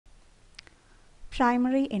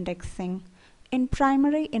Primary indexing. In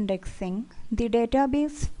primary indexing, the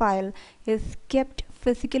database file is kept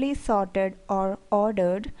physically sorted or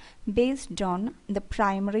ordered based on the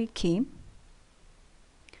primary key,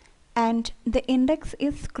 and the index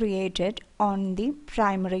is created on the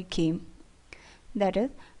primary key. That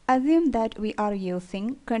is, assume that we are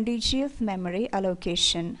using contiguous memory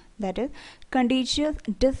allocation. That is, contiguous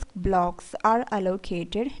disk blocks are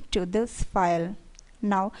allocated to this file.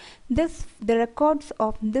 Now, the records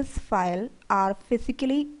of this file are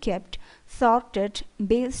physically kept sorted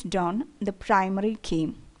based on the primary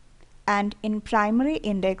key. And in primary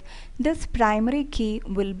index, this primary key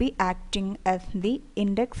will be acting as the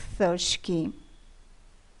index search key.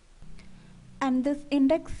 And this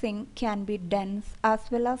indexing can be dense as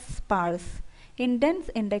well as sparse. In dense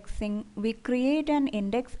indexing, we create an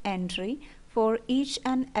index entry for each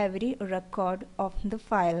and every record of the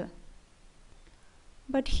file.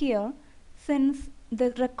 But here, since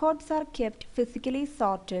the records are kept physically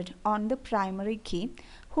sorted on the primary key,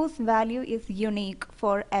 whose value is unique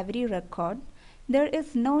for every record, there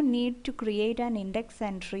is no need to create an index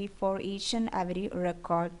entry for each and every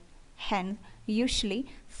record. Hence, usually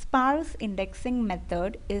sparse indexing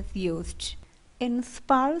method is used. In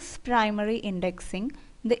sparse primary indexing,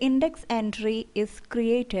 the index entry is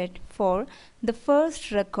created for the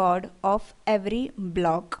first record of every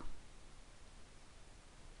block.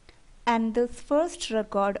 And this first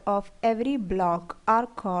record of every block are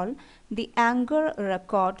called the anchor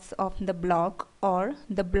records of the block or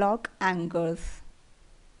the block anchors.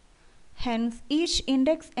 Hence, each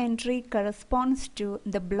index entry corresponds to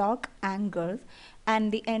the block anchors,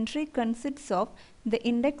 and the entry consists of the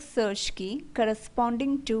index search key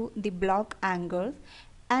corresponding to the block anchors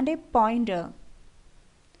and a pointer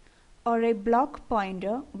or a block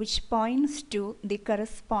pointer which points to the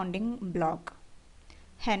corresponding block.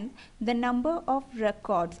 Hence, the number of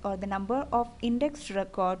records or the number of indexed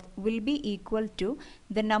records will be equal to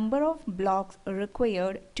the number of blocks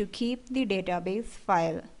required to keep the database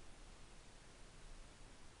file.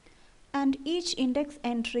 And each index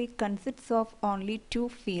entry consists of only two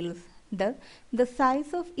fields. Thus, the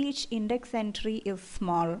size of each index entry is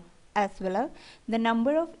small, as well as the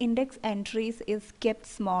number of index entries is kept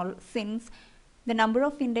small, since the number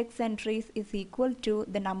of index entries is equal to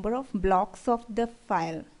the number of blocks of the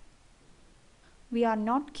file. We are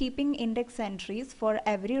not keeping index entries for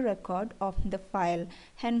every record of the file.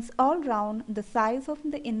 Hence, all round the size of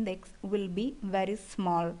the index will be very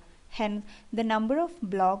small. Hence, the number of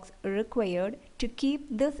blocks required to keep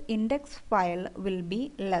this index file will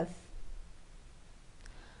be less.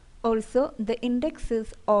 Also, the index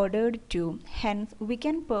is ordered too. Hence, we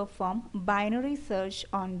can perform binary search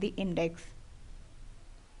on the index.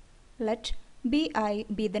 Let bi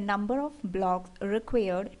be the number of blocks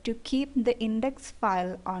required to keep the index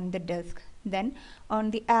file on the disk. Then, on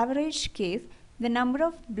the average case, the number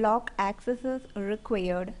of block accesses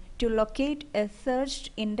required to locate a searched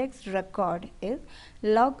index record is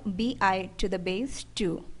log bi to the base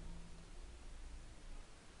 2.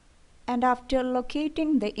 And after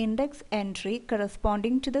locating the index entry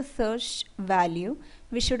corresponding to the searched value,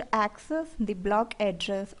 we should access the block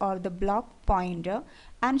address or the block pointer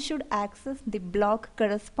and should access the block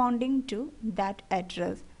corresponding to that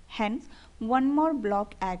address. Hence, one more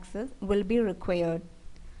block access will be required.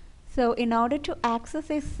 So, in order to access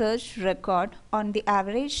a search record, on the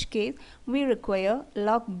average case, we require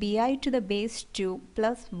log bi to the base 2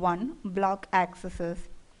 plus 1 block accesses,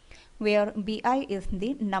 where bi is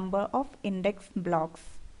the number of index blocks.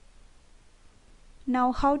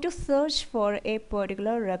 Now, how to search for a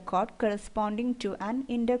particular record corresponding to an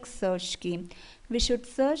index search key? We should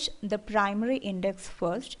search the primary index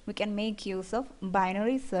first. We can make use of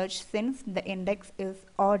binary search since the index is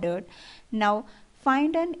ordered. Now,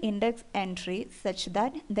 find an index entry such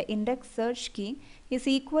that the index search key is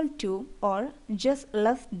equal to or just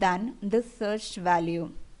less than this searched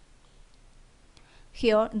value.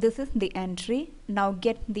 Here, this is the entry. Now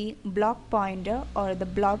get the block pointer or the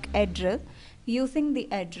block address. Using the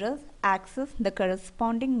address, access the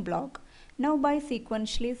corresponding block. Now by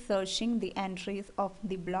sequentially searching the entries of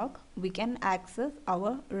the block, we can access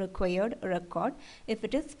our required record if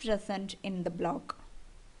it is present in the block.